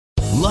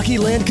Lucky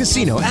Land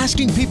Casino,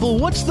 asking people,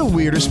 what's the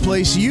weirdest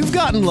place you've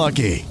gotten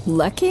lucky?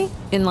 Lucky?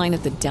 In line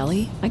at the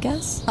deli, I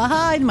guess?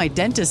 Aha, in my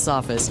dentist's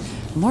office.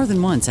 More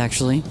than once,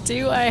 actually.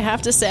 Do I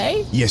have to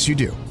say? Yes, you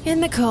do.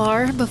 In the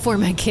car before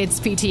my kids'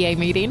 PTA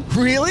meeting.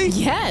 Really?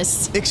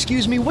 Yes.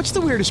 Excuse me, what's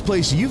the weirdest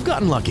place you've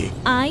gotten lucky?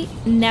 I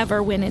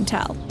never win and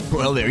tell.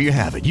 Well, there you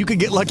have it. You can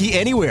get lucky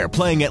anywhere,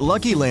 playing at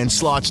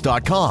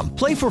LuckyLandSlots.com.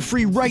 Play for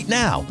free right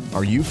now.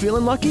 Are you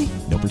feeling lucky?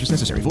 No purchase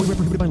necessary. Void where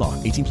prohibited by law.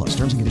 18 plus.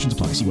 Terms and conditions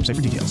apply. See website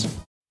for details.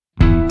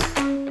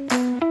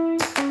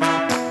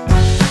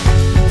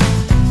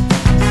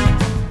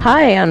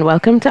 Hi, and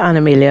welcome to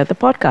Animalia, the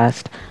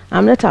podcast.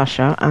 I'm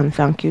Natasha, and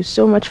thank you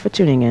so much for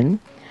tuning in.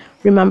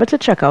 Remember to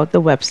check out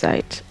the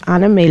website,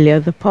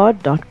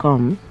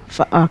 animaliathepod.com,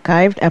 for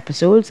archived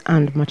episodes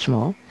and much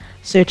more.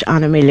 Search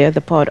Animalia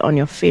the Pod on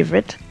your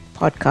favorite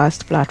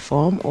podcast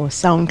platform or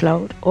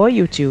SoundCloud or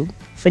YouTube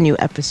for new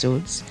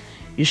episodes.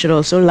 You should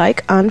also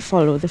like and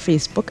follow the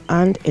Facebook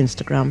and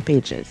Instagram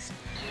pages.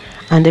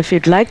 And if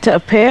you'd like to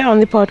appear on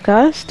the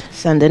podcast,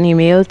 send an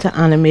email to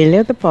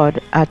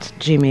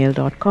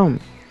animaliathepod@gmail.com.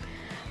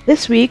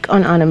 This week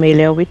on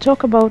Animalia, we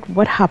talk about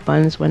what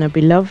happens when a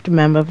beloved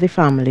member of the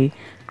family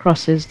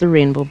crosses the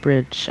rainbow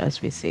bridge,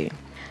 as we say.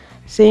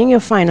 Saying your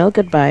final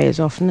goodbye is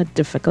often a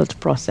difficult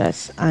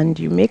process, and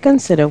you may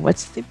consider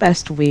what's the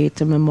best way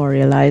to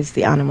memorialize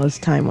the animal's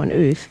time on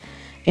Earth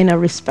in a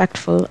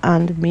respectful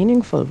and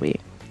meaningful way.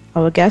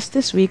 Our guest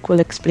this week will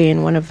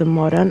explain one of the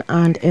modern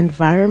and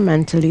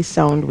environmentally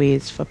sound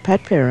ways for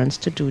pet parents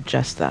to do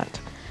just that.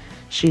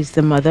 She's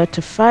the mother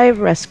to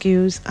 5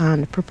 rescues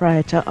and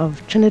proprietor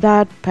of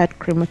Trinidad Pet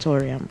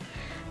Crematorium.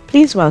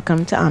 Please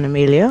welcome to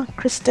Animalia,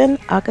 Kristen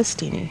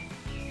Agostini.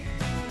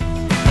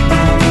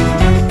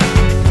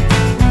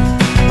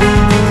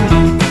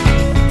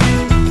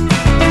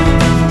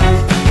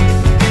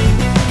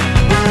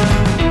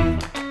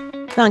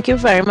 Thank you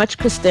very much,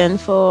 Kristen,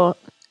 for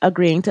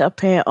agreeing to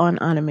appear on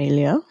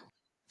Animalia.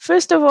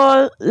 First of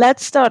all,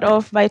 let's start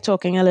off by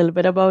talking a little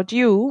bit about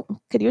you.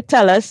 Could you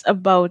tell us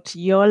about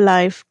your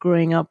life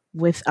growing up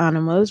with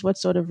animals? What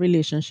sort of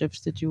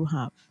relationships did you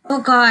have? Oh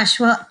gosh,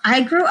 well,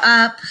 I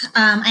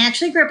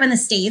actually grew up in the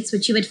States,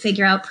 which you would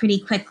figure out pretty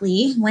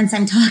quickly once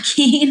I'm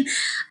talking.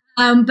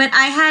 But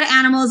I had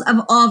animals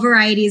of all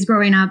varieties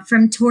growing up,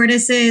 from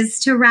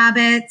tortoises to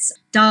rabbits,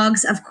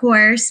 dogs, of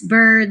course,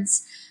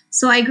 birds.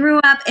 So I grew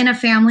up in a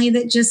family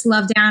that just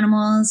loved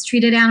animals,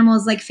 treated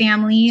animals like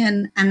family,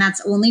 and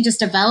that's only just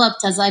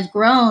developed as I've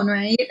grown,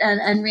 right?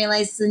 And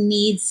realized the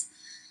needs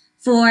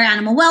for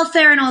animal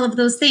welfare and all of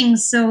those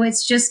things. So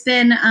it's just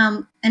been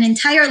an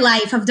entire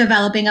life of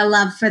developing a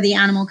love for the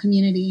animal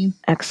community.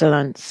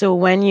 Excellent. So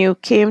when you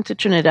came to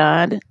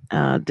Trinidad,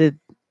 did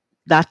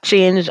that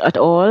change at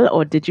all,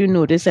 or did you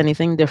notice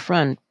anything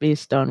different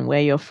based on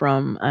where you're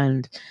from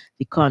and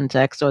the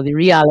context or the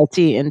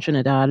reality in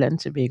Trinidad and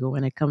Tobago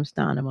when it comes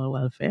to animal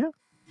welfare?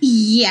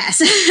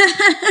 Yes.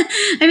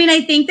 I mean,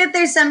 I think that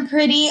there's some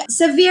pretty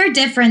severe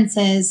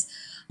differences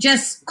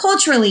just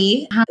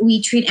culturally, how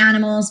we treat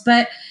animals.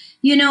 But,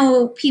 you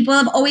know, people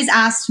have always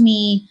asked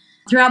me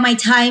throughout my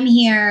time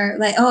here,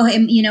 like,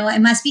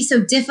 it must be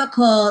so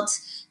difficult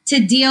to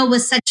deal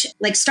with such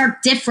like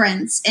stark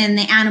difference in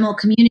the animal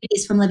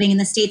communities from living in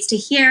the States to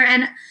here.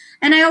 And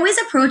I always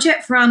approach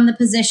it from the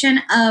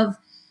position of,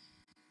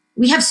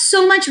 we have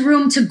so much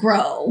room to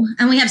grow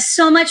and we have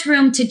so much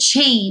room to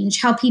change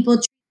how people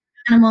treat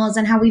animals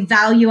and how we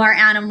value our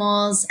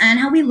animals and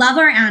how we love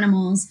our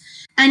animals.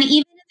 And even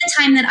at the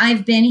time that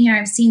I've been here,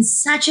 I've seen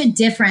such a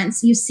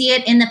difference. You see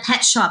it in the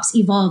pet shops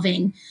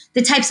evolving,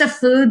 the types of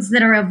foods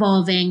that are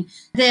evolving,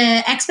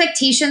 the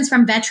expectations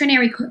from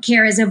veterinary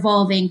care is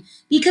evolving,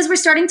 because we're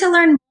starting to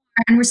learn more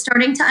and we're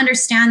starting to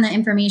understand that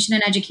information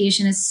and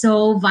education is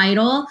so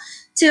vital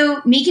to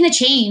making a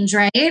change,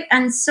 right?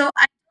 And so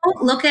I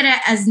don't look at it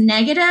as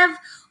negative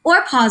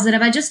or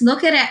positive. I just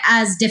look at it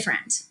as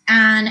different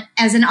and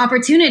as an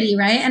opportunity,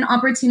 right? An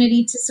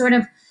opportunity to sort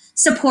of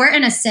support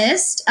and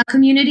assist a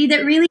community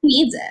that really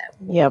needs it.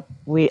 Yep,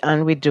 we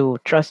do.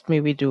 Trust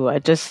me, we do. I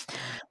just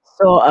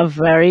saw a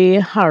very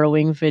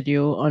harrowing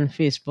video on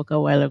Facebook a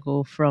while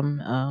ago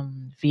from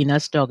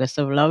Venus Doggess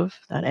of Love,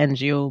 that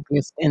NGO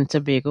based in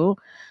Tobago.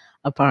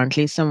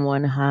 Apparently,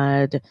 someone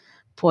had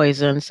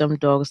poisoned some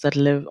dogs that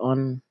live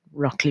on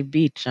Rockley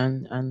Beach,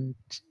 and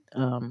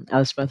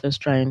Elspeth was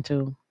trying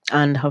to,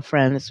 and her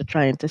friends were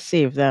trying to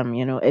save them.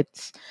 You know,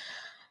 it's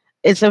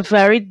a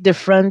very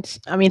different.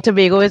 I mean,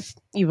 Tobago is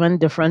even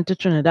different to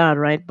Trinidad,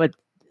 right? But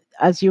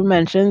as you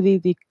mentioned,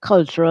 the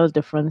cultural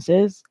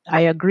differences,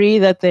 I agree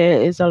that there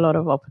is a lot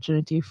of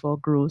opportunity for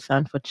growth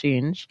and for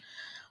change.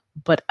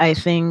 But I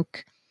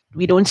think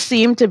we don't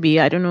seem to be,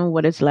 I don't know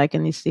what it's like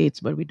in the States,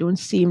 but we don't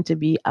seem to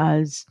be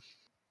as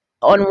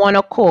on one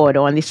accord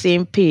or on the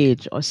same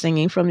page or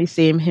singing from the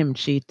same hymn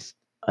sheet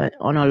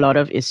on a lot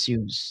of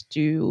issues.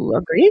 Do you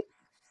agree?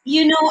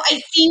 You know,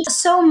 I think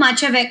so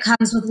much of it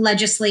comes with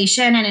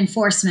legislation and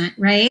enforcement,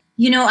 right?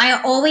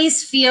 I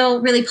always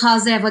feel really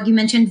positive. Like you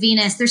mentioned,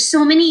 Venus. There's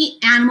so many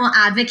animal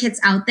advocates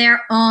out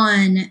there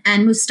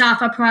and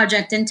Mustafa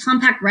Project and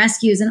Tompac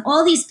Rescues and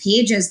all these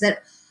pages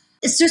that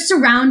it's just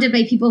surrounded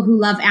by people who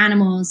love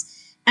animals.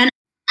 And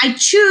I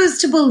choose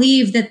to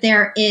believe that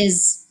there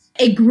is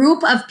a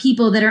group of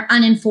people that are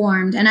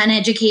uninformed and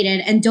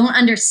uneducated and don't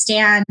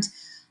understand,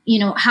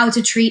 how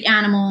to treat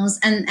animals.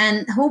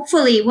 And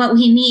hopefully what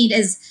we need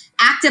is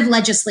active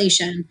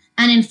legislation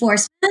and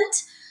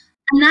enforcement.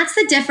 And that's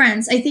the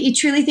difference. I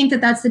truly think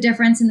that that's the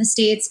difference in the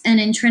States and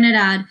in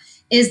Trinidad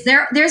is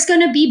there's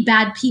going to be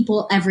bad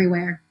people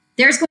everywhere.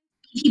 There's going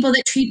to be people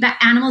that treat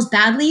animals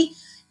badly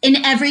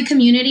in every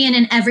community and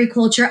in every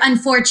culture,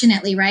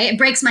 unfortunately, right? It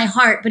breaks my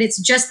heart, but it's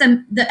just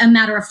a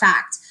matter of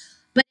fact.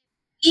 But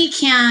we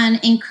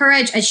can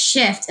encourage a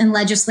shift in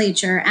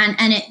legislature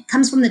and it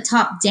comes from the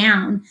top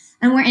down.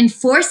 And we're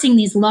enforcing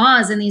these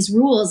laws and these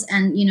rules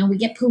and, we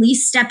get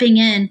police stepping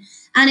in.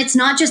 And it's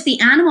not just the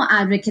animal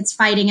advocates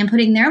fighting and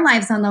putting their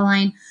lives on the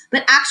line,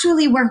 but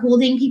actually we're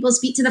holding people's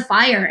feet to the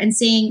fire and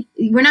saying,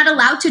 we're not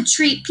allowed to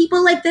treat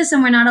people like this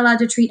and we're not allowed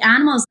to treat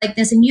animals like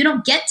this. And you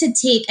don't get to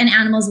take an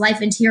animal's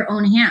life into your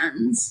own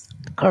hands.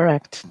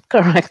 Correct.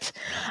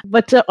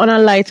 But on a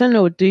lighter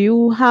note, do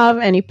you have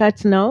any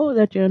pets now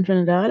that you're in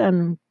Trinidad,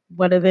 and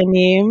what are their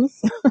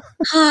names?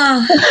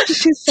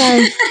 She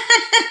said.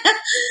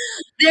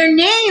 Their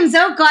names.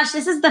 Oh gosh,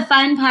 this is the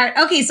fun part.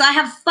 Okay, so I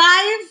have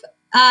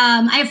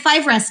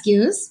five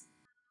rescues.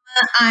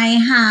 I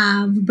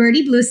have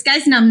Birdie Blue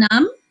Skies Num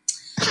Num.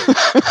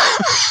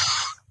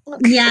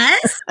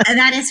 Yes,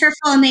 that is her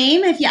full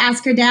name if you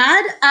ask her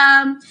dad.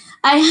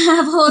 I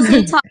have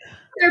Jose Top.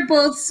 They're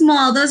both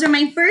small. Those are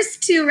my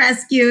first two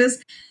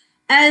rescues.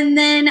 And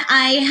then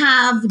I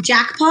have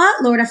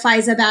Jackpot, Lord of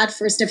Faizabad,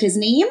 first of his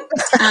name.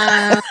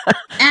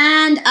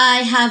 And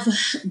I have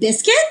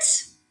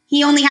Biscuit.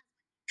 He only has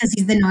because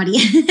he's the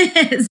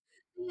naughtiest.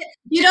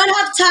 You don't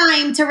have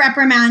time to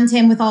reprimand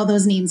him with all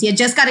those names. You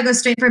just got to go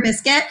straight for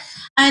Biscuit.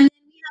 And then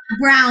we have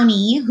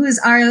Brownie,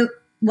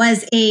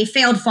 was a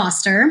failed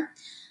foster.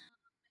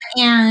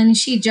 And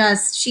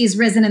she's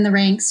risen in the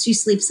ranks. She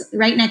sleeps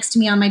right next to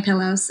me on my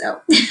pillow.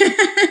 So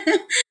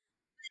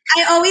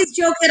I always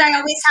joke that I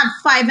always have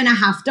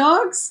 5.5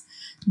 dogs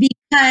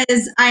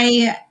because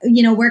I,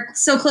 work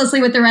so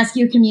closely with the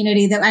rescue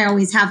community that I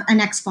always have a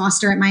next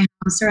foster at my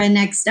house or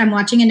I'm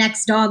watching a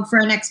next dog for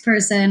a next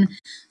person.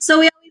 So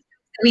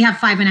we have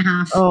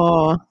 5.5.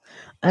 Oh,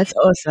 that's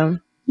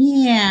awesome.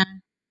 Yeah.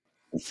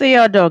 So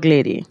you're a dog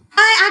lady.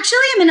 I actually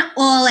am an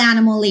all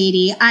animal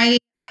lady.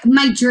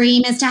 My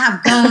dream is to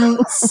have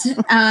goats,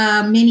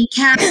 mini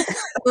cats.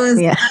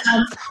 Yeah.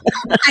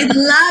 I'd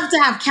love to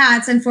have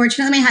cats.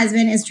 Unfortunately, my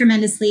husband is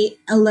tremendously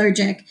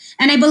allergic,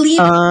 and I believe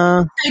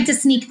I tried to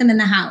sneak them in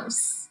the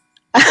house.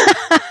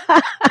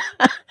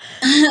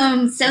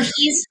 So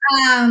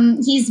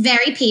he's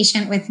very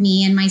patient with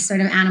me and my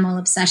sort of animal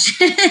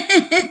obsession.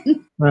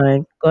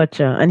 Right,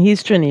 gotcha. And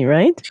he's Trini,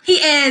 right? He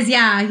is,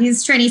 yeah,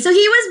 he's Trini. So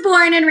he was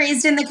born and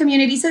raised in the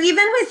community. So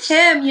even with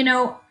him,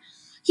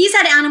 he's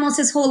had animals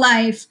his whole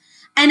life.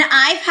 And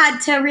I've had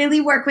to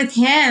really work with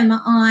him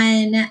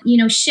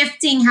on,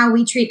 shifting how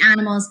we treat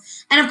animals.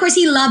 And of course,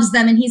 he loves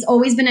them and he's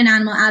always been an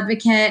animal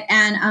advocate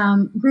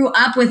and grew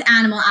up with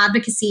animal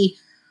advocacy.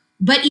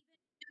 But even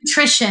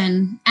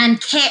nutrition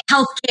and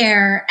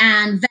healthcare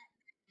and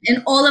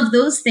all of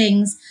those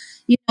things,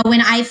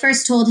 when I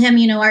first told him,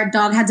 our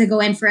dog had to go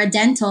in for a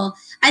dental,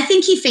 I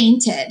think he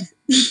fainted.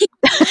 He's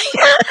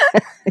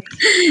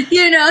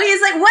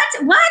like, what?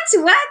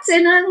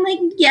 And I'm like,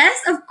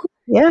 yes, of course.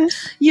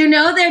 Yes.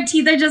 Their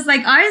teeth are just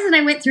like ours. And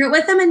I went through it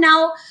with them. And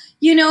now,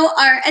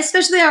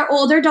 especially our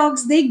older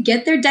dogs, they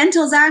get their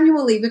dentals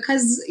annually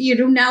because,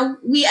 now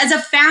we as a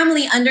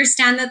family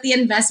understand that the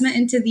investment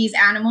into these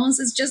animals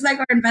is just like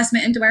our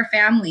investment into our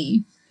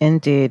family.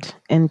 Indeed.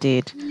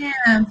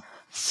 Yeah.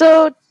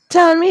 So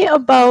tell me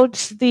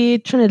about the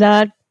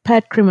Trinidad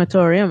Pet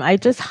Crematorium. I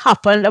just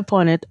happened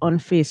upon it on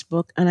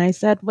Facebook and I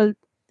said, well,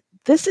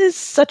 this is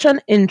such an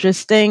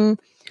interesting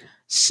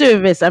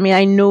service. I mean,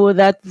 I know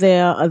that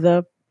there are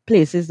other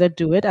places that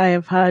do it. I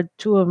have had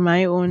 2 of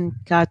my own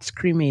cats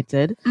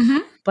cremated. Mm-hmm.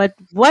 But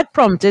what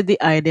prompted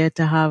the idea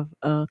to have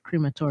a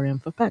crematorium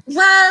for pets?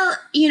 Well,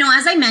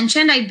 as I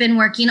mentioned, I've been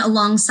working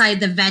alongside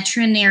the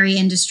veterinary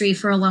industry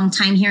for a long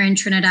time here in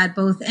Trinidad,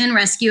 both in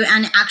rescue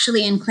and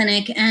actually in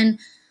clinic. And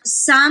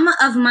some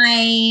of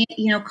my,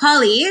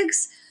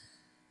 colleagues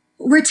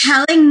were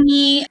telling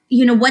me,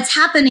 what's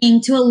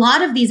happening to a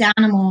lot of these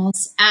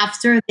animals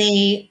after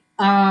they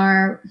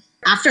are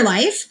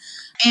afterlife.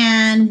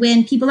 And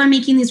when people are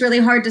making these really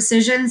hard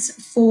decisions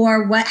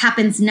for what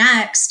happens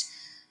next,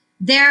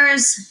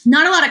 there's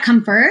not a lot of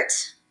comfort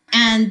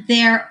and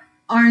there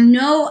are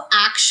no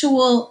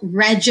actual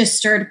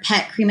registered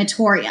pet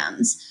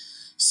crematoriums.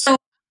 So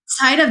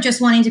outside of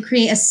just wanting to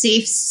create a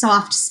safe,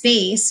 soft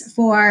space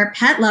for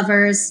pet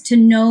lovers to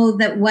know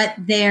that what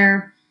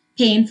they're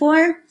paying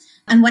for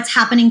and what's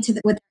happening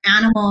with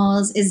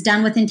animals is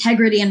done with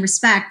integrity and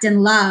respect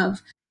and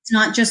love. It's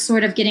not just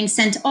sort of getting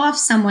sent off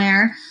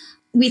somewhere.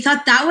 we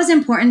thought that was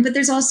important, but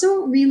there's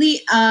also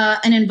really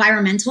an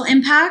environmental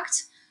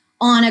impact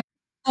on a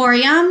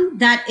crematorium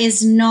that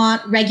is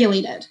not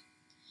regulated.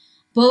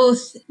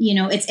 Both,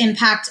 its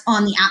impact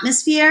on the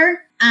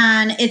atmosphere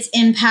and its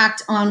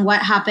impact on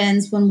what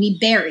happens when we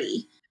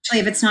bury,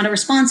 especially if it's not a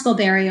responsible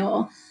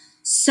burial.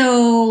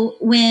 So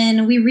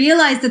when we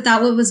realized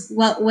that was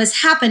what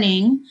was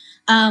happening,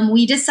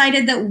 we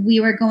decided that we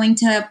were going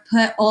to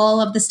put all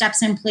of the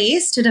steps in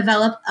place to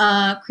develop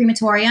a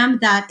crematorium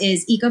that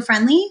is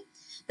eco-friendly,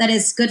 that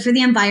is good for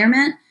the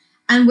environment,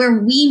 and where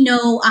we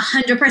know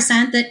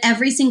 100% that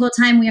every single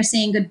time we are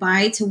saying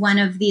goodbye to one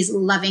of these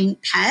loving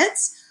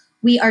pets,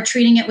 we are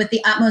treating it with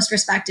the utmost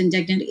respect and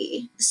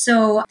dignity.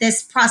 So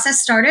this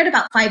process started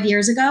about 5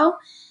 years ago,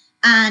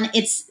 and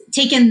it's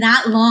taken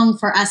that long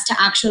for us to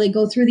actually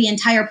go through the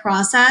entire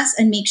process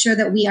and make sure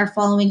that we are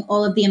following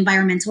all of the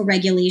environmental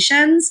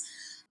regulations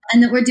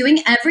and that we're doing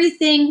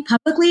everything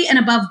publicly and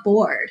above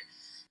board.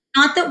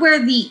 Not that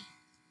we're the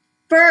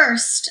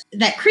first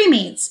that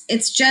cremates,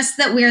 it's just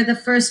that we're the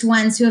first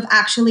ones who have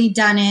actually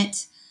done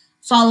it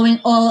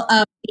following all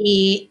of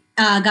the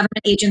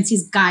government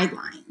agencies'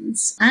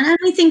 guidelines. And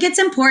I think it's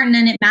important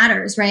and it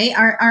matters, right?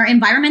 Our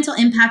environmental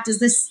impact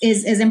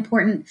is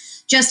important,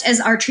 just as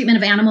our treatment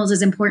of animals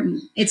is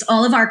important. It's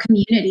all of our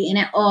community, and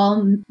it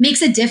all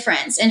makes a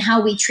difference in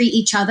how we treat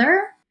each other,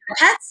 our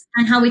pets,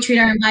 and how we treat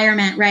our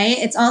environment, right?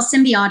 It's all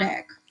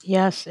symbiotic.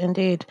 Yes,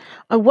 indeed.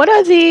 What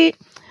are the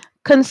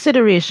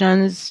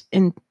considerations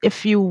in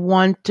if you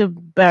want to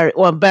bury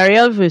or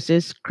burial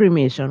versus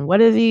cremation?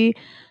 What are the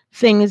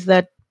things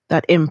that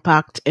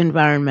impact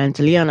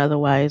environmentally and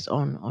otherwise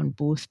on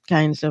both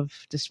kinds of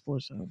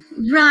disposal?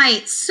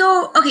 Right.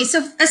 So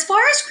as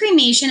far as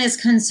cremation is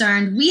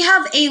concerned, we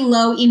have a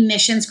low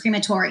emissions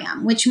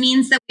crematorium, which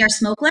means that we are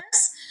smokeless.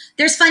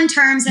 There's fun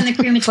terms in the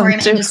crematorium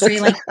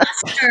industry like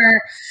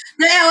buster.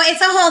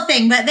 It's a whole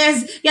thing, but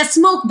there's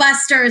smoke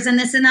busters and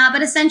this and that.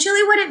 But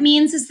essentially what it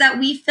means is that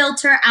we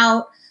filter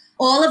out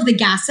all of the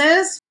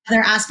gases,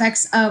 other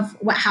aspects of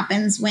what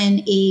happens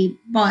when you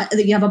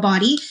have a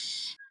body.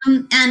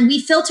 And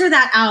we filter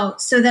that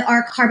out so that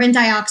our carbon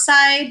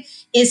dioxide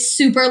is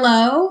super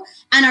low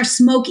and our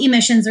smoke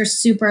emissions are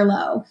super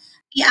low.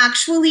 We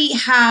actually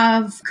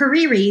have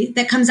Kariri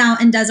that comes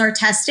out and does our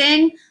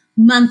testing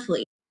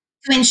monthly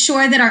to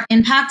ensure that our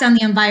impact on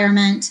the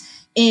environment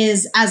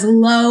is as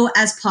low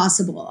as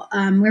possible.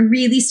 We're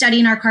really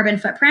studying our carbon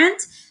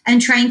footprint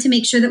and trying to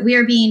make sure that we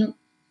are being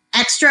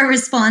extra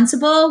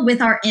responsible with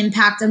our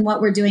impact and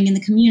what we're doing in the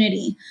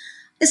community.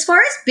 As far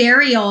as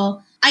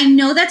burial, I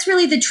know that's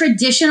really the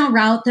traditional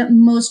route that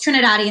most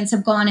Trinidadians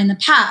have gone in the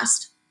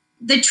past.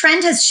 The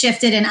trend has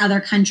shifted in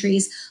other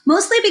countries,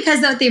 mostly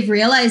because what they've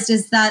realized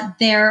is that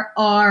there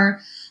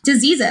are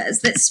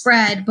diseases that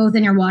spread both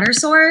in your water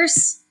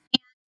source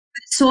and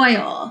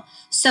soil.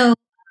 So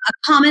a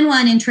common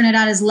one in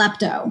Trinidad is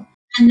lepto,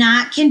 and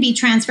that can be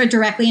transferred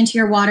directly into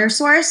your water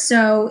source.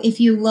 So if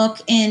you look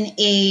in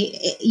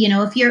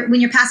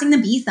when you're passing the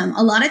Beetham,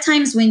 a lot of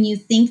times when you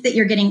think that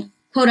you're getting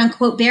quote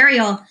unquote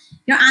burial,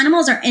 your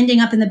animals are ending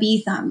up in the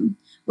Beetham,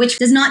 which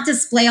does not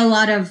display a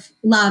lot of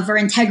love or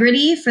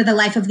integrity for the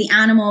life of the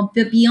animal.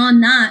 But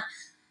beyond that,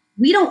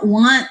 we don't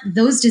want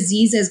those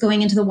diseases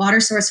going into the water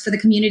source for the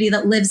community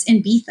that lives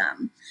in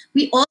Beetham.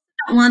 We also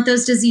don't want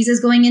those diseases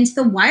going into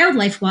the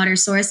wildlife water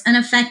source and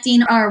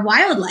affecting our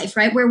wildlife,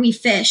 right? Where we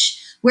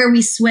fish, where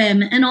we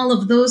swim, and all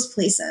of those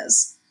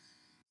places.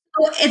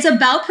 So it's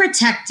about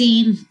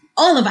protecting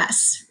all of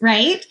us,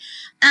 right?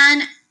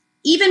 And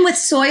even with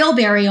soil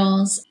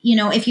burials,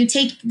 if you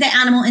take the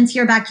animal into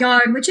your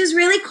backyard, which is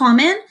really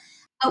common,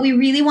 what we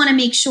really want to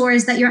make sure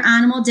is that your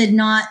animal did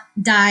not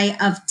die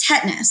of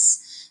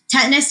tetanus.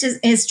 Tetanus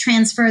is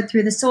transferred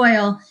through the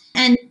soil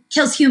and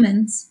kills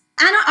humans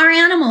and our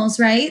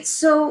animals, right?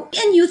 So,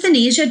 and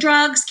euthanasia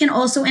drugs can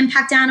also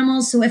impact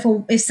animals. So if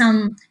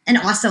an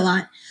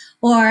ocelot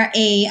or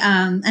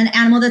an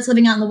animal that's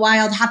living out in the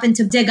wild happened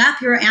to dig up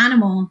your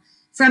animal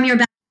from your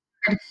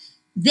backyard,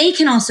 they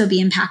can also be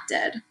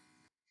impacted.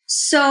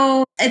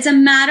 So it's a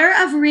matter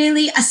of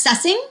really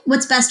assessing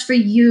what's best for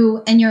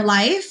you and your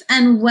life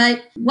and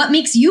what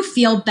makes you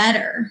feel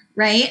better,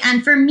 right?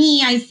 And for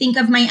me, I think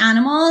of my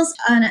animals,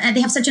 and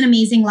they have such an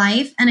amazing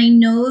life. And I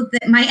know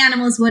that my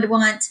animals would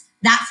want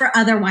that for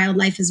other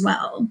wildlife as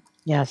well.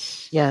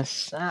 Yes.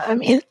 I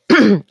mean,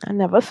 I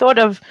never thought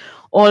of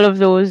all of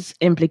those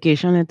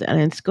implications,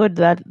 and it's good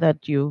that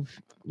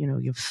you've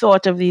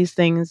thought of these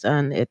things,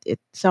 and it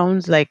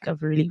sounds like a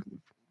really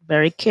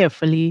very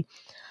carefully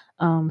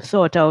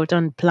thought out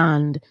and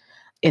planned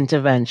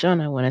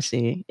intervention, I want to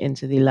say,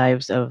 into the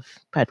lives of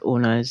pet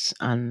owners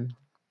and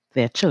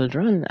their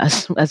children,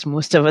 as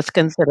most of us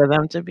consider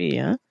them to be.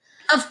 Yeah?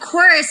 Of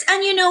course.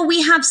 And,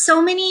 we have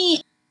so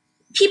many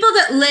people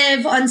that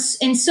live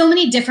in so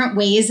many different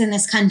ways in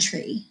this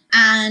country.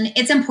 And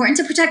it's important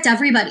to protect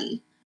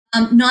everybody,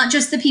 not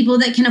just the people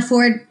that can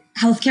afford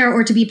healthcare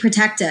or to be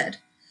protected.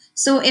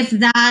 So if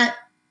that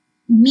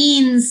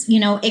means,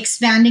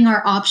 expanding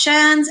our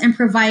options and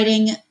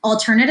providing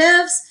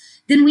alternatives,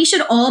 then we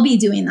should all be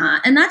doing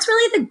that. And that's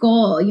really the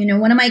goal.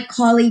 One of my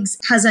colleagues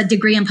has a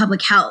degree in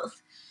public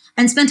health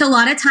and spent a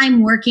lot of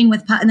time working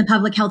in the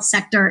public health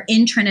sector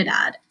in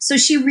Trinidad. So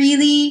she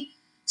really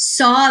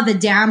saw the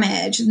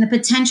damage and the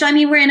potential. I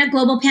mean, we're in a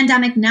global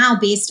pandemic now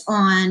based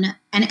on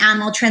an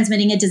animal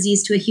transmitting a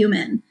disease to a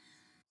human.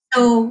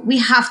 So we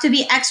have to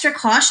be extra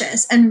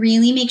cautious and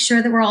really make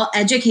sure that we're all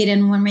educated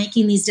when we're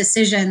making these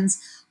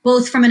decisions,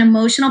 both from an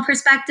emotional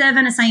perspective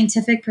and a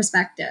scientific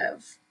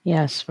perspective.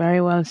 Yes, very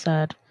well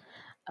said.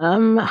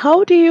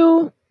 How do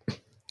you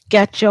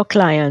get your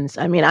clients?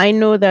 I mean, I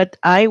know that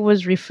I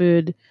was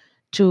referred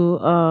to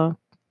a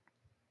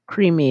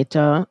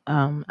cremator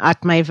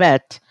at my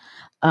vet,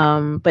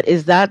 but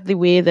is that the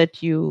way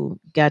that you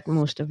get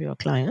most of your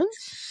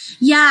clients?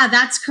 Yeah,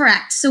 that's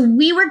correct. So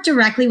we work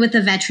directly with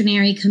the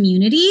veterinary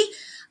community.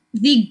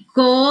 The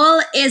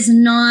goal is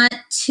not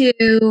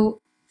to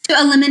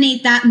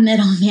eliminate that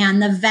middleman.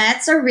 The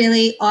vets are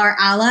really our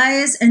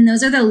allies, and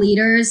those are the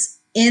leaders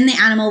in the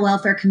animal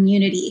welfare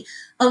community.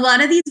 A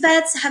lot of these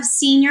vets have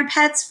seen your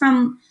pets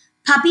from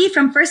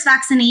first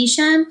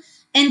vaccination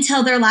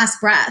until their last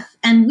breath.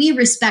 And we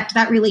respect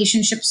that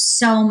relationship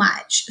so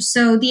much.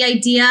 So the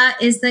idea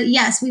is that,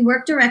 yes, we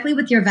work directly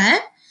with your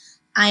vet.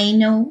 I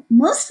know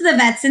most of the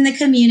vets in the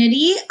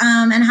community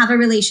and have a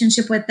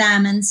relationship with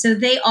them. And so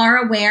they are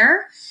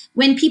aware.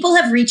 When people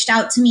have reached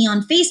out to me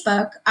on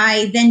Facebook,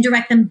 I then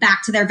direct them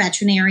back to their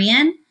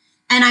veterinarian.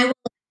 And I will,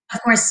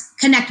 of course,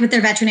 connect with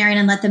their veterinarian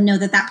and let them know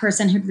that that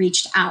person had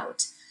reached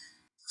out.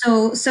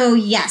 So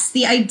yes,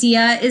 the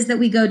idea is that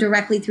we go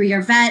directly through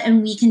your vet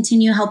and we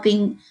continue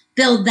helping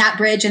build that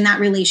bridge and that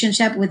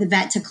relationship with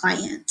vet to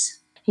client.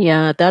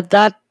 Yeah,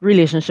 that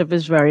relationship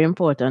is very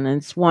important. And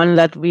it's one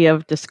that we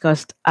have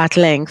discussed at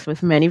length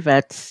with many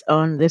vets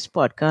on this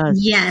podcast.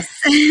 Yes.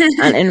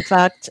 And in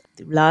fact,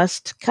 the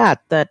last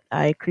cat that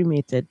I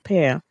cremated,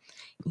 Pear,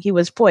 he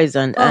was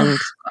poisoned. And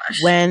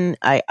when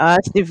I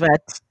asked the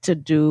vet to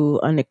do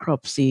a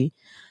necropsy,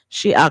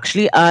 she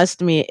actually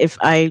asked me if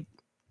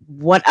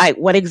what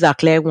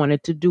exactly I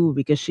wanted to do,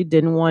 because she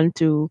didn't want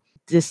to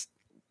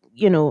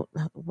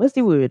what's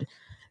the word?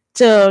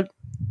 To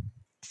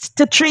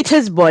treat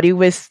his body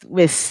with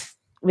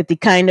the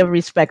kind of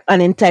respect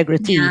and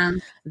integrity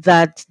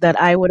that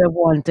I would have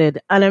wanted.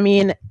 And I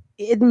mean,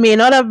 it may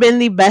not have been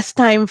the best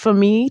time for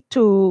me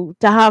to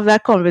have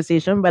that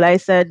conversation, but I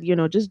said,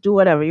 just do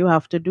whatever you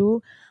have to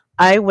do.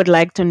 I would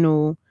like to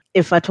know,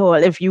 if at all,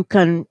 if you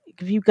can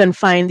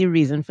find the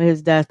reason for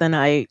his death,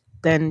 and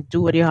then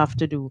do what you have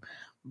to do.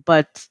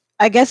 But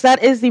I guess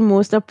that is the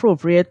most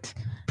appropriate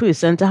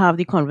person to have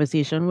the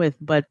conversation with.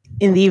 But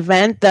in the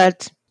event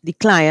that the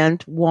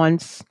client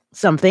wants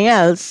something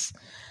else,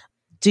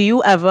 do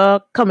you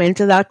ever come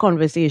into that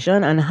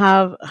conversation and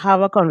have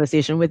a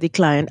conversation with the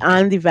client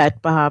and the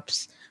vet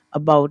perhaps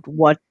about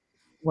what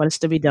wants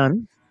to be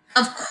done?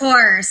 Of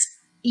course.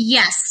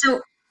 Yes.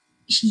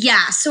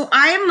 So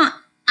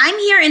I'm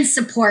here in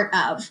support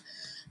of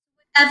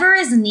whatever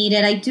is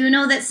needed. I do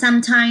know that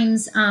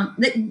sometimes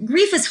that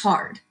grief is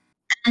hard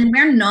and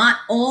we're not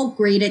all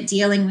great at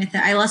dealing with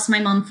it. I lost my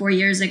mom 4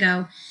 years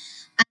ago.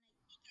 And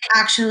it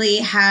actually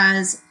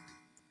has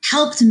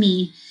helped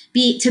me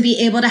to be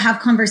able to have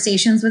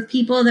conversations with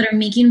people that are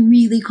making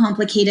really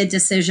complicated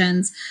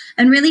decisions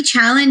and really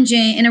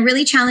challenging in a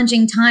really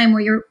challenging time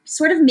where you're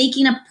sort of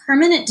making a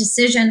permanent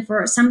decision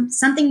for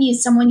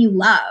someone you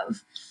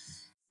love.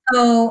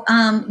 So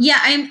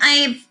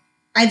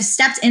I've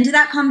stepped into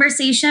that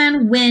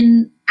conversation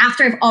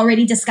after I've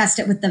already discussed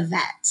it with the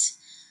vet.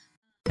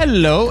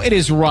 Hello, it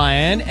is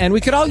Ryan, and we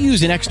could all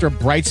use an extra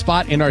bright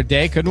spot in our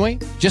day, couldn't we?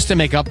 Just to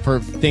make up for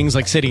things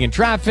like sitting in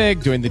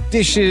traffic, doing the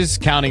dishes,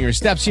 counting your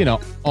steps,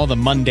 all the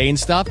mundane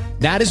stuff.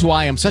 That is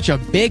why I'm such a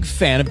big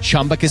fan of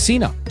Chumba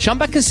Casino.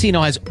 Chumba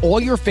Casino has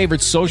all your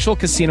favorite social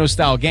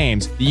casino-style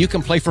games that you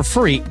can play for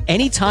free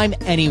anytime,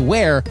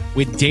 anywhere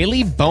with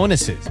daily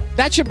bonuses.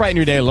 That should brighten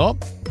your day a little.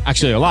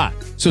 Actually, a lot.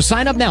 So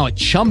sign up now at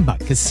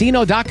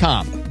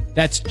ChumbaCasino.com.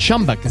 That's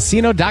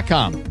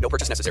ChumbaCasino.com. No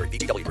purchase necessary.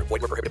 VGW Group.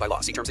 Void where prohibited by law.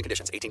 See terms and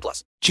conditions.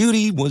 18+.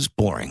 Judy was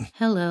boring.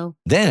 Hello.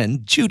 Then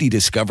Judy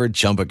discovered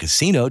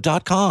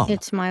ChumbaCasino.com.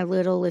 It's my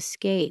little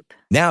escape.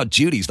 Now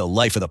Judy's the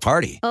life of the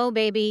party. Oh,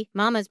 baby,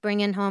 mama's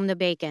bringing home the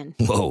bacon.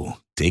 Whoa,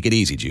 take it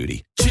easy,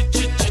 Judy.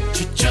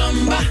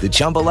 The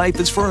Chumba life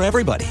is for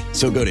everybody.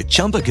 So go to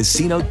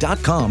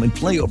ChumbaCasino.com and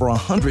play over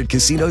 100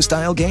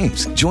 casino-style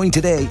games. Join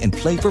today and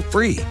play for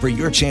free for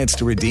your chance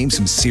to redeem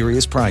some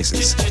serious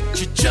prizes.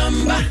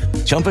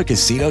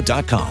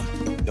 ChumbaCasino.com.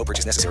 No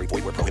purchase necessary.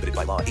 Void where prohibited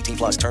by law.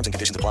 18+. Terms and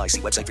conditions apply. See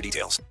website for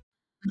details.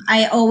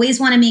 I always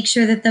want to make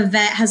sure that the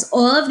vet has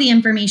all of the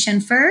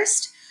information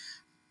first.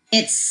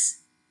 It's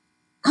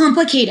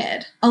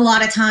complicated a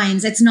lot of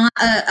times. It's not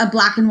a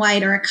black and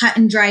white or a cut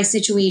and dry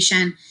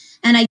situation.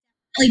 And I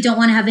definitely don't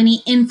want to have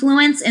any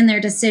influence in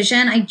their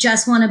decision. I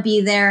just want to be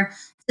there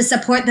to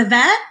support the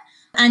vet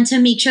and to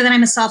make sure that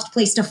I'm a soft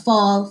place to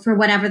fall for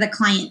whatever the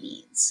client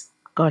needs.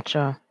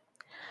 Gotcha.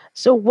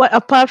 So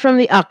apart from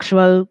the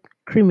actual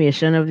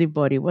cremation of the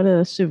body, what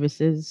other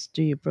services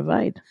do you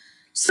provide?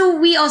 So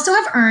we also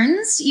have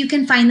urns. You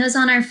can find those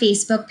on our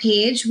Facebook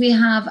page. We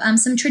have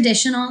some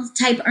traditional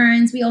type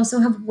urns. We also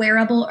have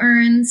wearable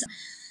urns.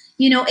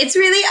 It's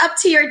really up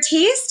to your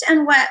taste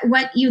and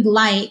what you'd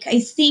like.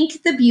 I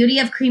think the beauty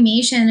of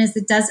cremation is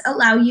it does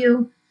allow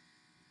you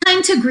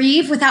time to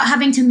grieve without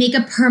having to make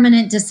a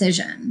permanent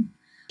decision.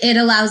 It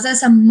allows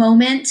us a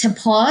moment to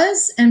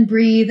pause and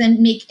breathe and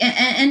make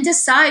and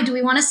decide, do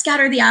we want to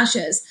scatter the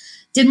ashes?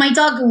 Did my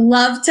dog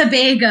love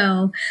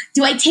Tobago?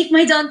 Do I take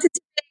my dog to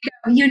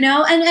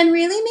Tobago? And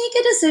really make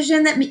a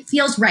decision that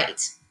feels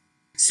right.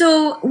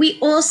 So we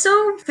also,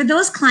 for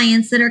those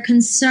clients that are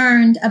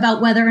concerned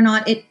about whether or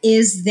not it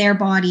is their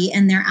body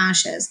and their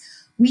ashes,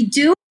 we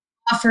do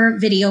offer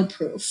video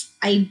proof.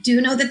 I do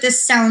know that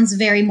this sounds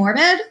very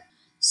morbid.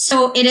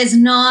 So it is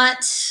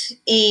not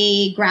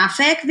a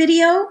graphic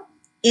video.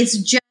 It's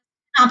just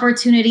an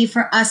opportunity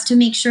for us to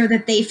make sure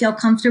that they feel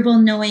comfortable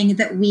knowing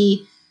that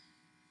we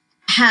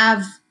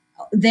have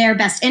their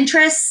best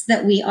interests,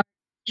 that we are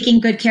taking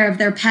good care of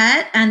their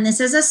pet. And this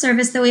is a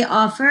service that we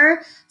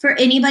offer for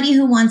anybody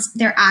who wants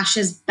their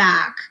ashes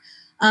back.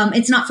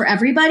 It's not for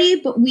everybody,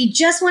 but we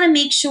just want to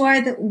make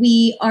sure that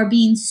we are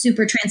being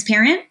super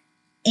transparent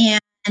and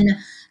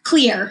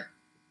clear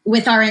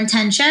with our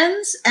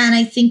intentions. And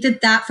I think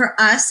that for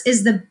us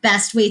is the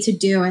best way to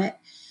do it.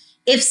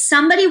 If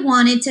somebody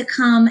wanted to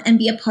come and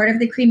be a part of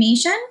the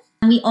cremation,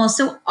 we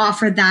also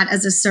offer that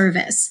as a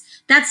service.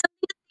 That's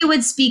something that they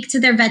would speak to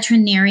their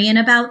veterinarian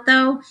about,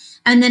 though,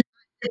 and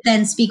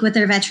then speak with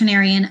their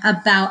veterinarian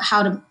about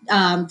how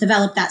to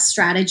develop that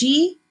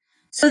strategy.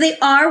 So they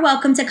are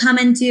welcome to come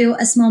and do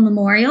a small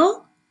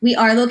memorial. We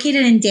are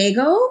located in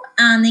Dago.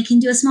 They can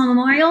do a small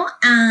memorial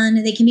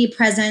and they can be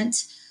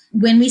present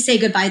when we say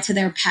goodbye to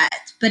their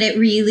pet. But it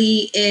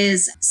really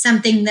is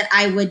something that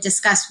I would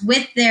discuss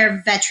with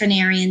their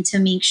veterinarian to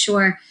make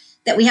sure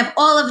that we have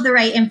all of the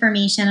right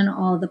information and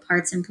all the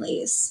parts in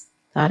place.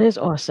 That is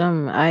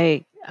awesome.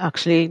 I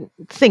actually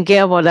thinking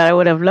about that. I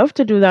would have loved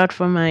to do that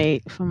for my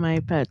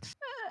pets.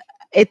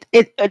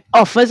 It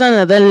offers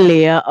another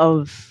layer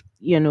of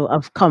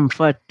of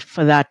comfort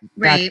for that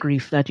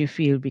grief that you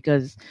feel,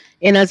 because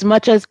in as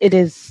much as it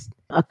is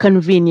a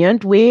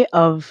convenient way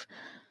of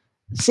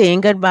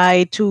saying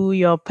goodbye to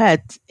your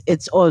pet,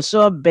 it's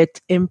also a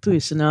bit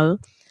impersonal,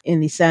 in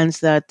the sense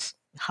that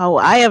how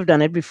I have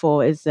done it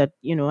before is that,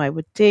 I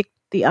would take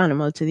the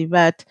animal to the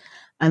vet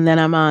and then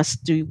I'm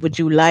asked, would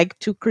you like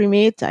to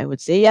cremate? I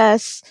would say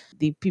yes.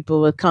 The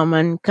people will come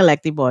and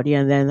collect the body,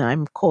 and then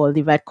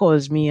the vet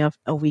calls me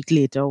a week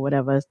later or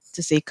whatever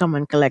to say, come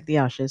and collect the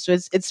ashes. So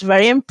it's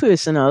very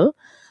impersonal,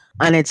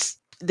 and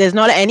there's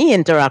not any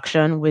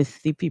interaction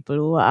with the people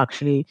who are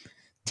actually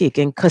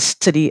taking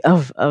custody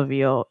of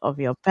your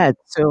pet.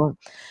 So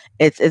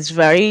it's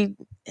very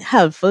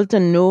helpful to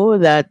know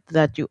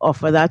that you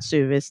offer that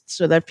service,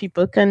 so that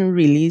people can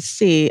really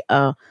say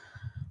a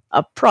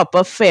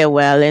proper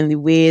farewell in the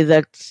way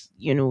that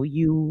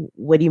you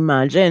would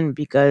imagine.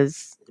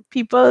 Because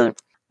people,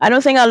 I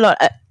don't think a lot.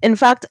 In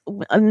fact,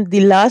 on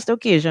the last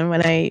occasion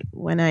when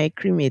I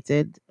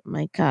cremated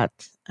my cat,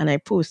 and I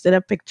posted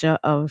a picture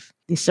of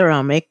the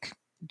ceramic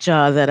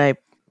jar that I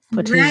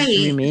put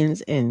his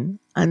remains in,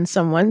 and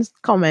someone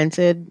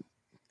commented,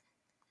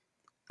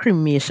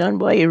 "Cremation,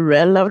 boy, you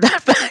really love that."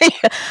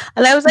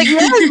 And I was like,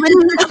 yes, but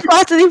it's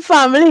part of the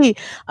family.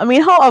 I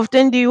mean, how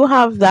often do you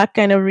have that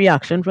kind of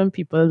reaction from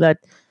people, that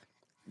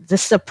the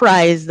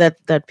surprise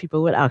that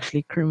people would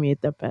actually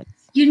cremate their pets?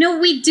 We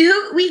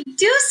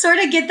do sort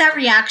of get that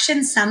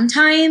reaction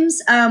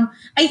sometimes.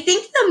 I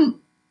think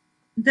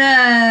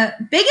the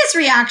biggest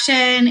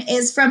reaction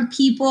is from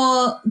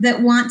people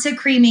that want to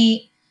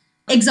cremate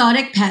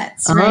exotic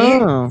pets,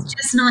 right? It's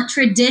just not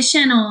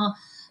traditional,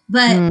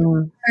 but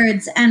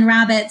birds and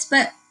rabbits.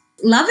 But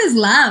love is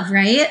love,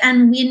 right?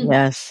 And when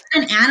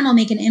an animal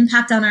make an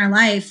impact on our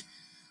life,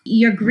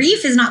 your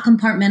grief is not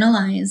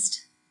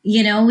compartmentalized.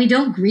 We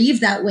don't grieve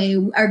that way.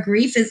 Our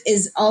grief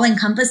is all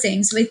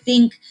encompassing. So I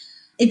think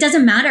it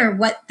doesn't matter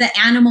what the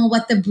animal,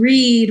 what the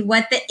breed,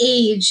 what the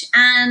age.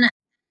 And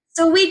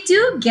so we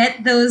do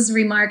get those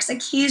remarks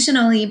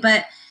occasionally,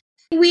 but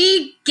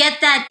we get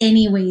that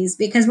anyways,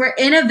 because we're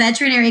in a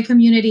veterinary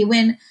community.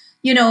 When,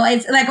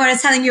 it's like what I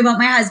was telling you about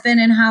my husband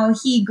and how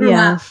he grew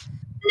up.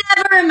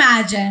 Never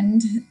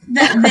imagined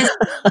that this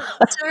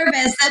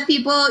service that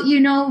people,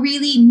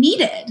 really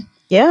needed.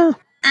 Yeah.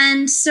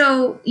 And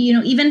so,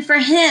 even for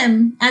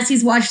him, as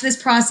he's watched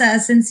this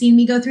process and seen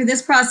me go through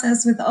this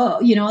process with, all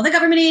the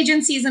government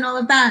agencies and all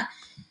of that,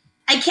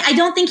 I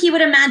don't think he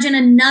would imagine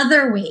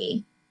another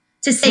way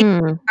to save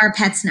our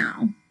pets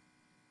now.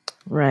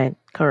 Right.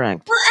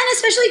 Correct. Well, and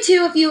especially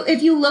too,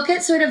 if you look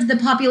at sort of the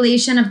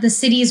population of the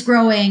cities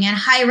growing and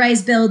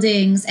high-rise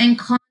buildings and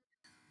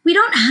we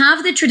don't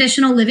have the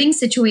traditional living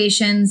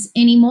situations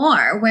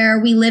anymore where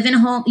we live in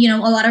home, a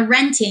lot of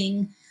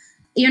renting.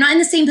 You're not in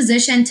the same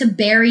position to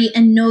bury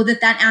and know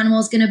that animal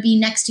is going to be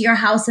next to your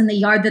house in the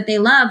yard that they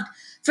loved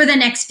for the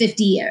next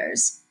 50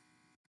 years.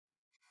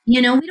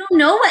 We don't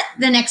know what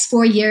the next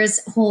 4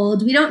 years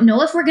hold. We don't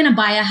know if we're going to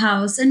buy a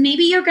house, and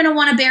maybe you're going to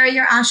want to bury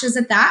your ashes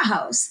at that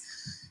house.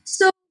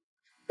 So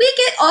we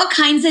get all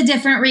kinds of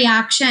different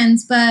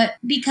reactions, but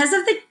because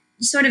of the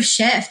sort of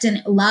shift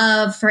in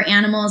love for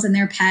animals and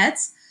their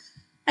pets,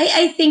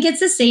 I think it's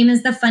the same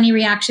as the funny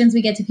reactions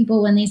we get to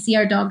people when they see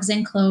our dogs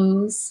in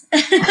clothes.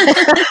 And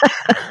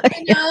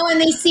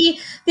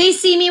they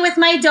see me with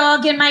my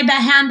dog in my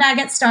handbag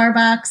at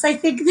Starbucks. I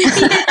think I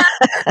get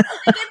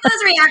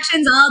those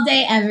reactions all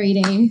day, every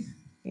day.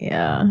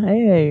 Yeah, I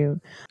hear you.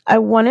 I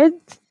wanted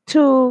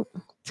to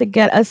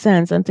get a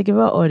sense and to give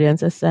our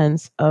audience a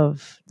sense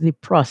of the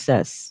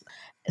process.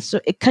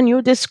 So, can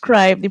you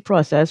describe the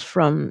process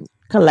from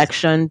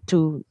collection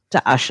to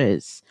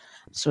ashes,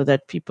 so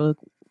that people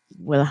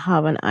will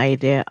have an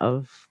idea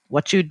of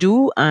what you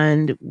do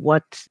and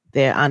what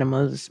their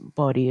animal's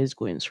body is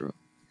going through?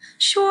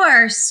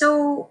 Sure.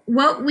 So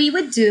what we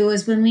would do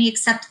is when we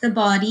accept the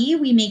body,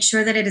 we make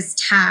sure that it is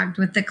tagged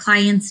with the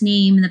client's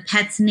name, the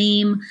pet's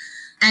name,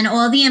 and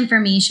all the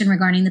information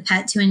regarding the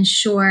pet to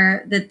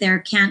ensure that there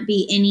can't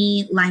be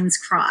any lines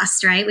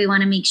crossed, right? We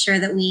want to make sure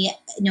that we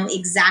know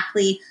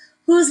exactly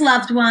whose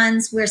loved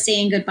ones we're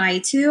saying goodbye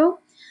to.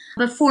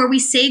 Before we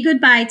say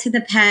goodbye to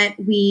the pet,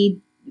 we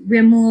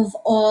remove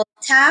all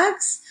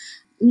tags,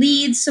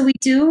 leads. So we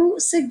do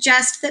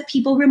suggest that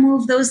people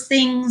remove those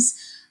things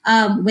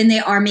when they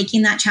are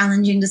making that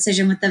challenging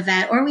decision with the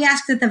vet, or we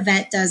ask that the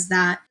vet does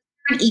that.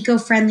 An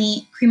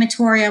eco-friendly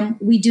crematorium,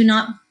 we do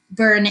not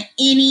burn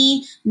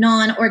any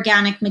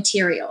non-organic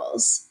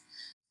materials.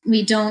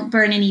 We don't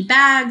burn any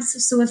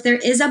bags. So if there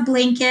is a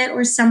blanket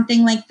or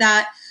something like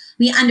that,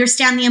 we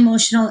understand the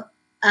emotional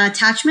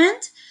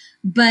attachment,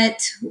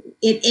 but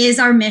it is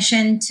our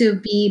mission to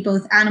be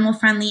both animal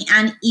friendly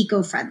and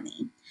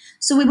eco-friendly.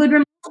 So we would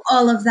remove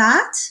all of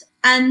that.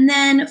 And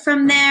then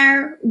from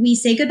there, we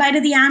say goodbye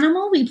to the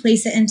animal. We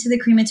place it into the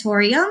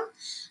crematorium.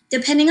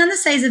 Depending on the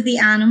size of the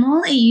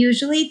animal, it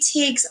usually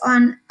takes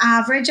on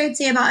average, I'd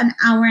say about an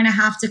hour and a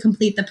half to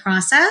complete the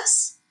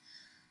process.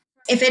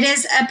 If it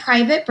is a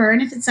private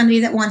burn, if it's somebody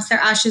that wants their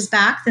ashes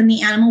back, then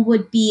the animal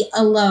would be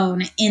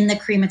alone in the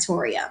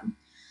crematorium.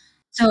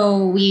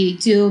 So we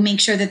do make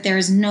sure that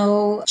there's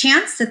no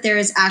chance that there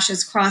is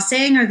ashes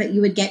crossing or that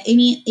you would get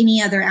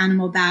any other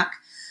animal back.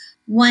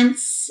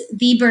 Once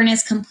the burn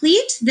is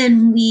complete,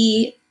 then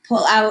we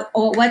pull out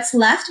what's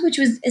left, which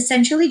was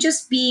essentially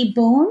just be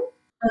bone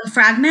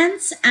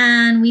fragments,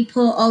 and we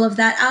pull all of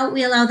that out.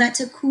 We allow that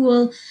to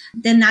cool.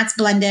 Then that's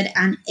blended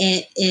and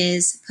it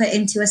is put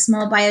into a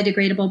small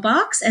biodegradable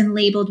box and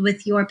labeled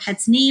with your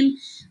pet's name.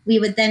 We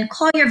would then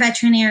call your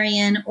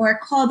veterinarian or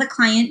call the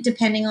client,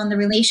 depending on the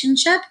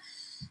relationship,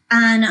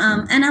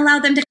 and allow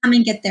them to come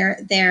and get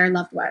their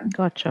loved one.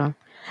 Gotcha.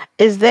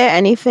 Is there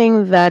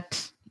anything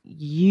that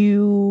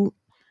you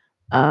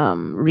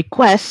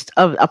request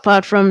of,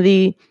 apart from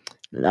the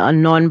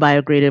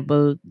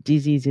non-biodegradable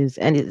diseases,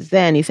 and is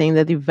there anything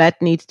that the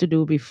vet needs to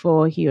do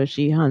before he or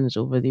she hands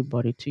over the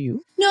body to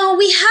you? No,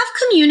 we have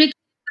communicated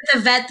with the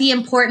vet the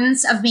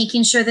importance of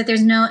making sure that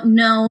there's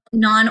no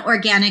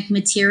non-organic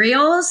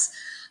materials,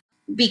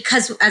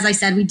 because, as I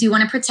said, we do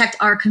want to protect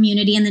our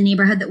community and the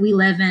neighborhood that we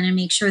live in and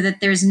make sure that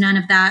there's none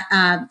of that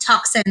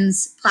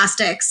toxins,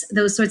 plastics,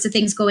 those sorts of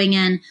things going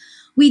in.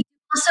 We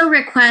also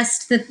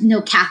request that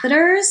no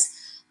catheters,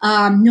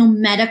 no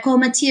medical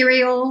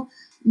material,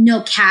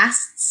 no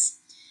casts,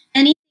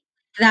 anything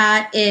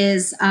that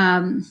is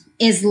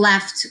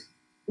left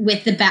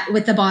with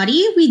the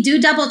body. We do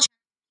double check,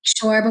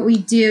 sure, but we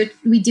do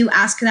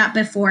ask that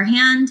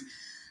beforehand.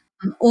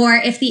 Or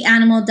if the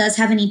animal does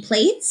have any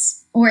plates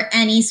or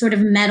any sort of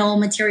metal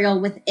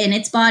material within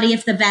its body,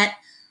 if the vet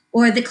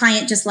or the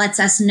client just lets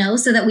us know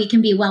so that we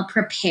can be well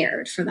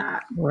prepared for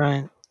that.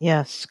 Right.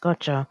 Yes,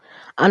 gotcha.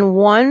 And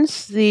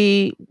once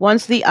the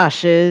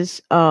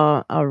ashes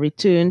are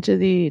returned to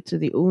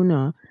the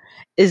owner,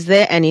 is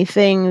there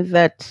anything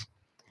that,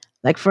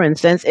 like for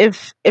instance,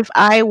 if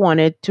I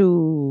wanted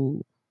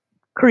to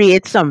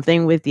create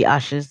something with the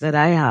ashes that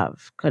I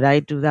have, could I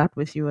do that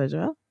with you as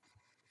well?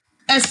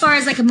 As far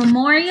as like a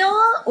memorial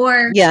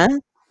or? Yeah.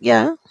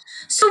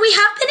 So we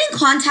have been in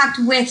contact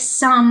with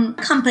some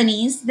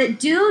companies that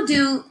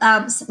do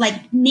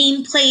like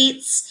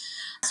nameplates.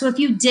 So if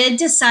you did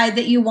decide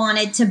that you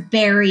wanted to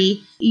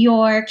bury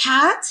your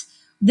cat,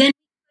 then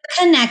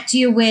connect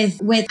you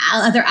with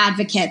other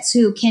advocates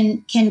who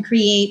can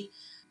create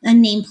a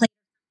nameplate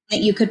that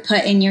you could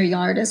put in your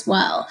yard as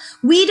well.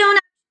 We don't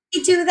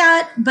actually do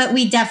that, but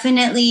we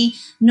definitely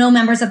know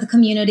members of the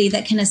community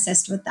that can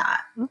assist with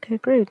that. Okay,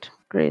 great.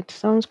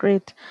 Sounds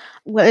great.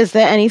 Well, is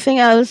there anything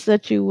else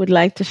that you would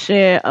like to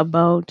share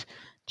about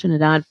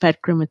Trinidad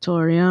Pet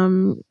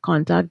Crematorium,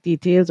 contact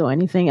details, or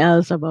anything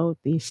else about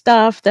the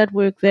staff that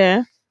work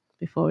there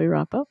before we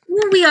wrap up?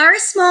 Well, we are a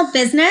small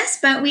business,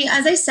 but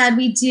as I said,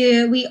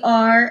 we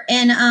are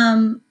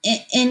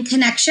in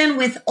connection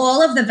with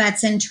all of the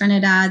vets in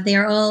Trinidad.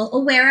 They're all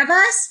aware of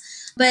us.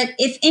 But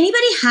if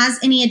anybody has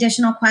any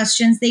additional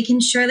questions, they can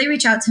surely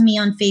reach out to me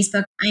on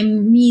Facebook.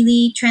 I'm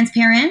really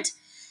transparent,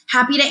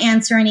 happy to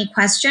answer any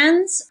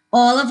questions.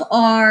 All of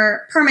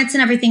our permits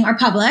and everything are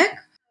public.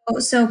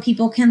 So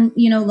people can,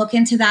 look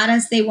into that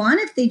as they want,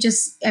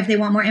 if they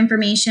want more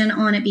information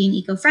on it being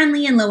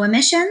eco-friendly and low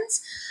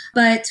emissions.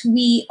 But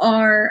we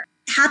are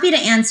happy to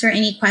answer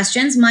any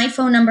questions. My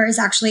phone number is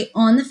actually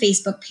on the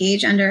Facebook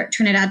page under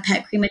Trinidad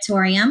Pet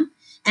Crematorium,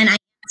 and I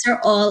answer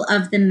all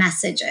of the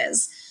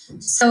messages.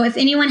 So if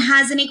anyone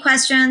has any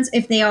questions,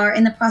 if they are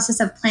in the process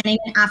of planning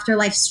an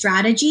afterlife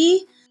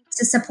strategy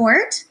to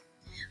support,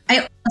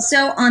 I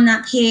also on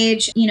that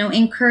page,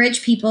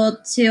 encourage people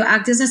to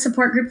act as a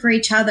support group for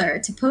each other,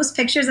 to post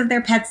pictures of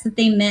their pets that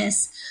they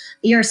miss.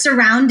 You're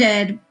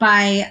surrounded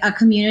by a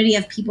community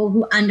of people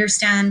who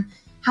understand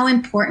how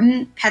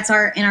important pets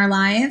are in our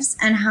lives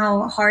and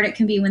how hard it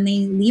can be when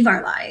they leave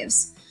our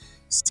lives.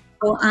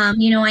 So,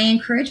 I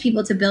encourage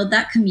people to build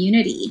that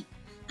community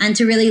and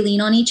to really lean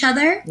on each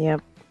other.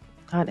 Yep,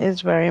 that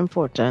is very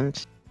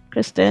important.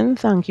 Kristen,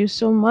 thank you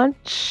so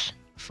much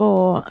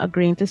for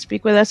agreeing to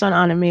speak with us on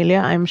Animalia.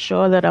 I'm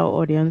sure that our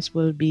audience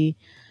will be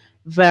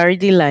very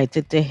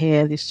delighted to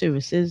hear the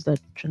services that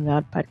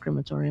Trinidad Pet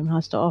Crematorium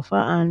has to offer,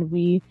 and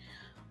we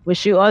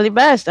wish you all the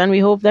best, and we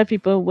hope that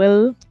people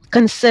will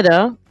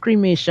consider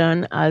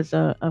cremation as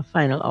a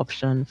final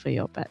option for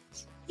your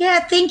pets. Yeah,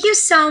 thank you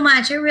so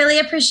much. I really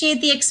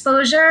appreciate the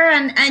exposure.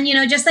 And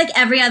just like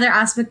every other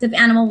aspect of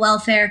animal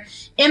welfare,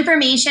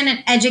 information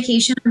and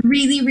education are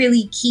really,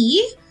 really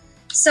key.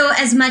 So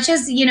as much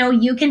as,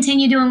 you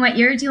continue doing what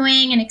you're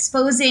doing and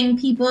exposing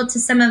people to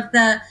some of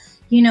the,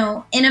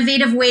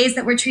 innovative ways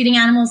that we're treating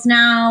animals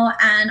now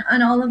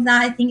and all of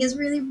that, I think is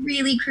really,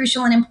 really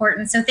crucial and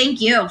important. So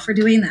thank you for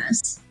doing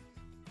this.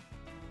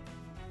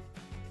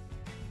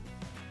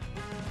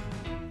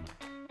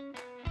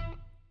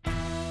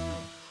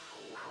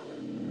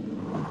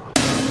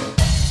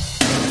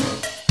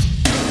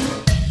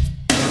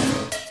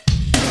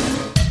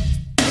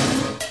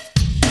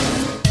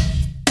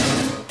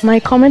 My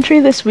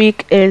commentary this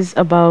week is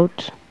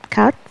about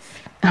cats,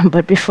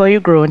 but before you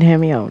grow and hear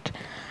me out,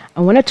 I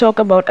want to talk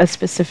about a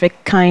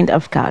specific kind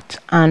of cat,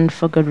 and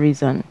for good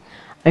reason.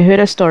 I heard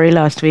a story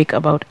last week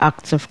about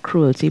acts of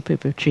cruelty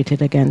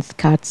perpetrated against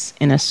cats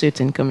in a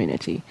certain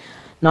community,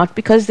 not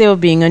because they were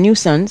being a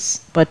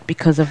nuisance, but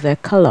because of their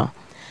color.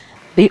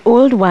 The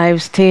old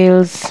wives'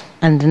 tales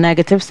and the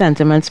negative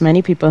sentiments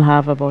many people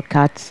have about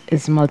cats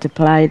is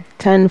multiplied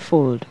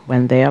tenfold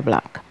when they are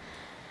black.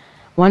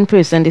 One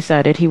person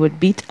decided he would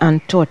beat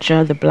and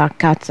torture the black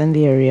cats in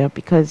the area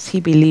because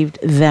he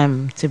believed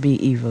them to be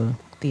evil.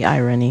 The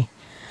irony.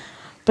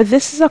 But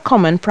this is a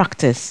common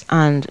practice,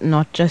 and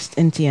not just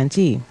in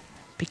TNT.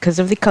 Because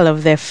of the color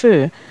of their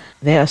fur,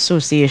 their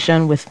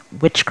association with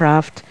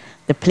witchcraft,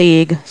 the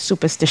plague,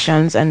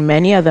 superstitions, and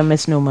many other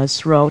misnomers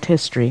throughout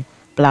history,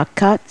 black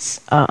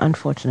cats are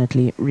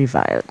unfortunately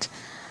reviled.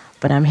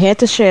 But I'm here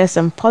to share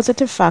some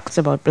positive facts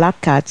about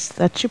black cats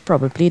that you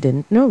probably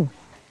didn't know.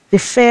 The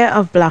fear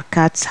of black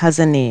cats has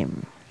a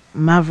name,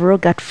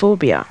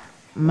 mavrogatphobia.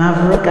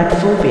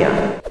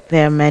 Mavrogatphobia.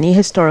 There are many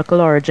historical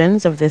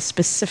origins of this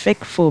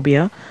specific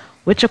phobia,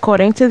 which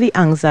according to the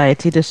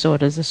Anxiety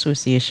Disorders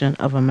Association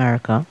of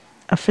America,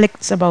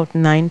 afflicts about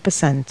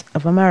 9%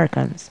 of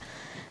Americans.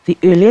 The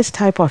earliest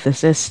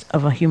hypothesis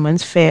of a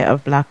human's fear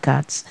of black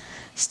cats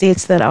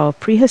states that our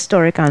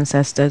prehistoric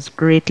ancestors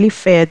greatly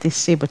feared the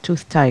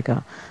saber-toothed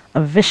tiger,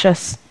 a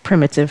vicious,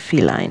 primitive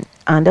feline,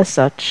 and as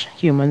such,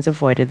 humans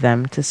avoided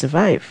them to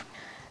survive.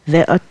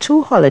 There are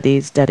 2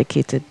 holidays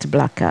dedicated to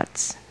black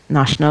cats.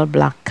 National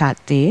Black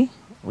Cat Day,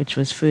 which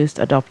was first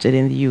adopted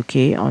in the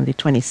UK on the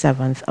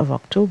 27th of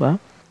October,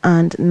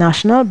 and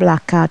National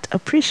Black Cat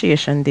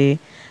Appreciation Day,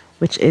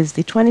 which is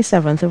the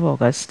 27th of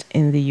August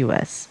in the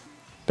US.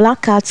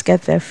 Black cats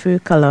get their fur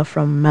color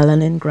from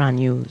melanin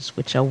granules,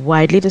 which are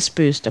widely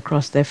dispersed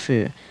across their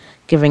fur,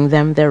 giving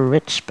them their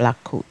rich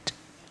black coat.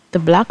 The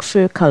black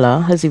fur color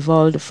has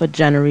evolved for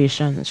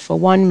generations for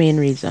one main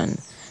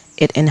reason.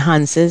 It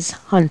enhances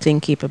hunting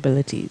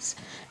capabilities,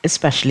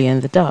 especially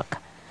in the dark.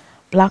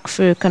 Black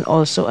fur can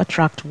also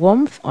attract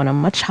warmth on a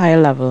much higher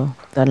level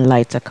than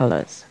lighter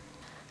colors.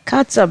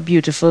 Cats are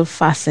beautiful,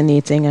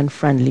 fascinating, and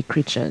friendly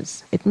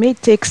creatures. It may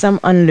take some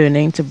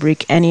unlearning to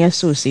break any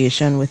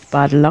association with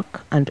bad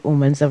luck and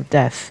omens of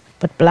death,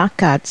 but black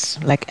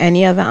cats, like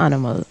any other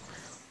animal,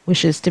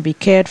 wishes to be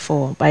cared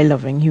for by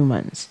loving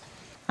humans.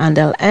 And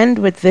I'll end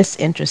with this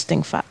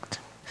interesting fact.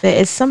 There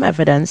is some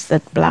evidence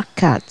that black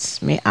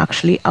cats may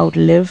actually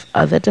outlive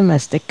other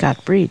domestic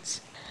cat breeds.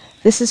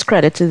 This is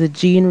credit to the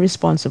gene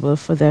responsible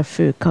for their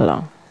fur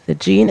color. The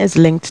gene is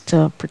linked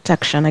to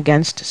protection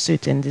against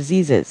certain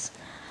diseases.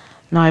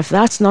 Now, if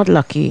that's not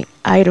lucky,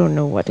 I don't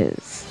know what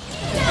is.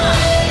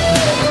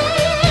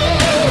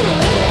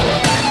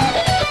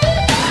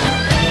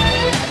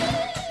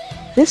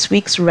 This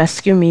week's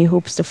Rescue Me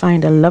hopes to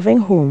find a loving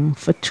home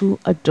for 2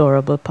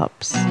 adorable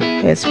pups.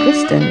 Here's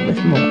Kristen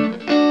with more.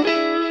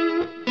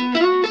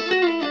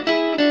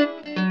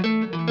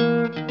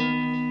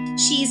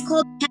 She's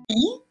called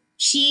Penny.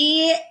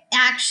 She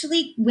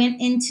actually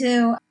went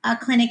into a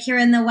clinic here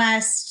in the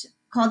West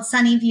called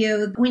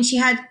Sunnyview when she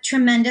had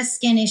tremendous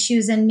skin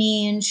issues and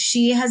mange.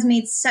 She has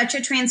made such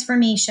a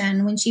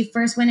transformation. When she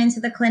first went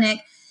into the clinic,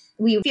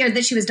 We feared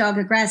that she was dog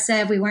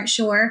aggressive. We weren't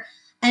sure.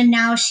 And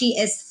now she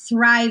is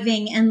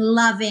thriving and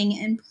loving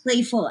and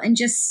playful and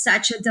just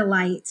such a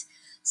delight.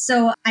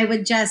 So I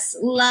would just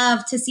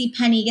love to see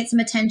Penny get some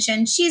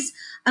attention. She's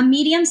a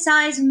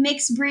medium-sized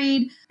mixed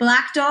breed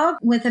black dog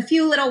with a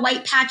few little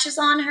white patches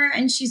on her,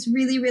 and she's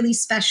really, really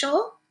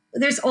special.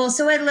 There's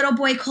also a little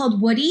boy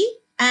called Woody.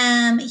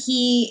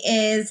 He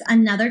is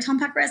another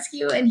Tompak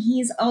rescue, and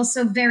he's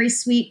also very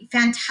sweet,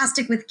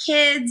 fantastic with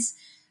kids,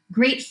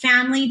 great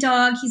family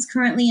dog. He's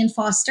currently in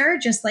foster,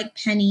 just like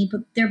Penny,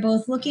 but they're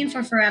both looking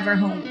for forever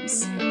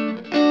homes.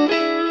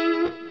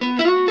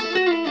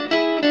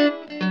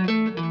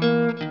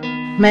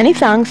 Many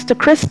thanks to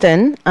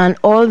Kristen and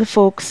all the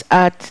folks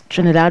at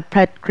Trinidad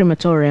Pet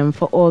Crematorium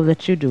for all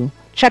that you do.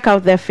 Check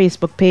out their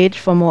Facebook page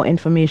for more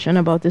information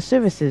about the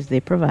services they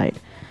provide.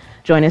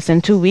 Join us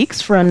in 2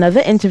 weeks for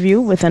another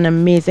interview with an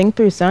amazing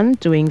person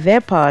doing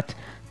their part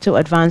to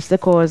advance the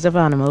cause of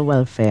animal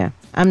welfare.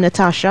 I'm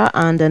Natasha,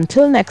 and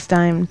until next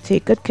time,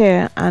 take good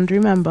care and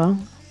remember,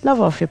 love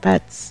off your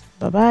pets.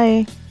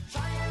 Bye-bye.